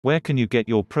Where can you get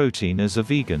your protein as a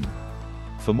vegan?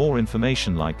 For more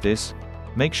information like this,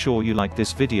 make sure you like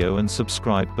this video and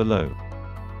subscribe below.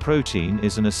 Protein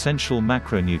is an essential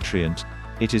macronutrient.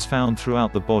 It is found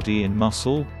throughout the body in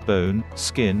muscle, bone,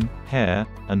 skin, hair,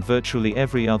 and virtually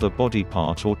every other body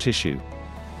part or tissue.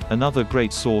 Another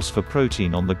great source for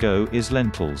protein on the go is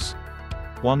lentils.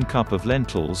 1 cup of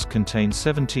lentils contains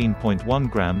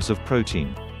 17.1 grams of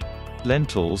protein.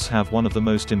 Lentils have one of the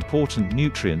most important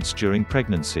nutrients during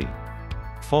pregnancy: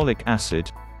 folic acid,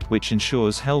 which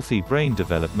ensures healthy brain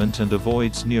development and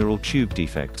avoids neural tube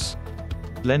defects.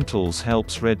 Lentils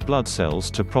helps red blood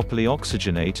cells to properly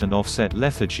oxygenate and offset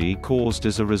lethargy caused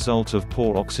as a result of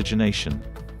poor oxygenation.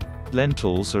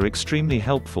 Lentils are extremely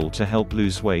helpful to help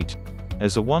lose weight,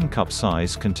 as a 1 cup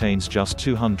size contains just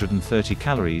 230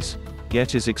 calories,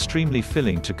 yet is extremely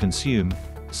filling to consume.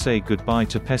 Say goodbye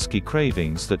to pesky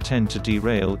cravings that tend to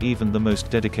derail even the most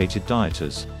dedicated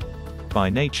dieters. By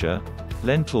nature,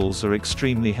 lentils are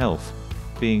extremely healthy,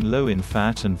 being low in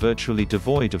fat and virtually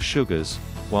devoid of sugars,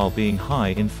 while being high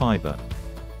in fiber.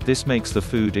 This makes the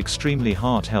food extremely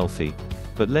heart healthy,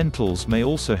 but lentils may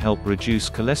also help reduce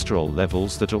cholesterol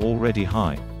levels that are already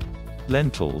high.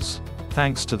 Lentils,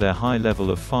 thanks to their high level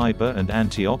of fiber and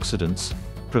antioxidants,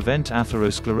 prevent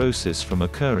atherosclerosis from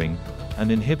occurring, and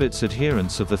inhibits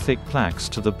adherence of the thick plaques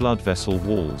to the blood vessel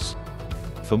walls.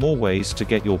 For more ways to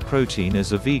get your protein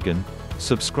as a vegan,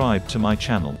 subscribe to my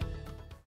channel.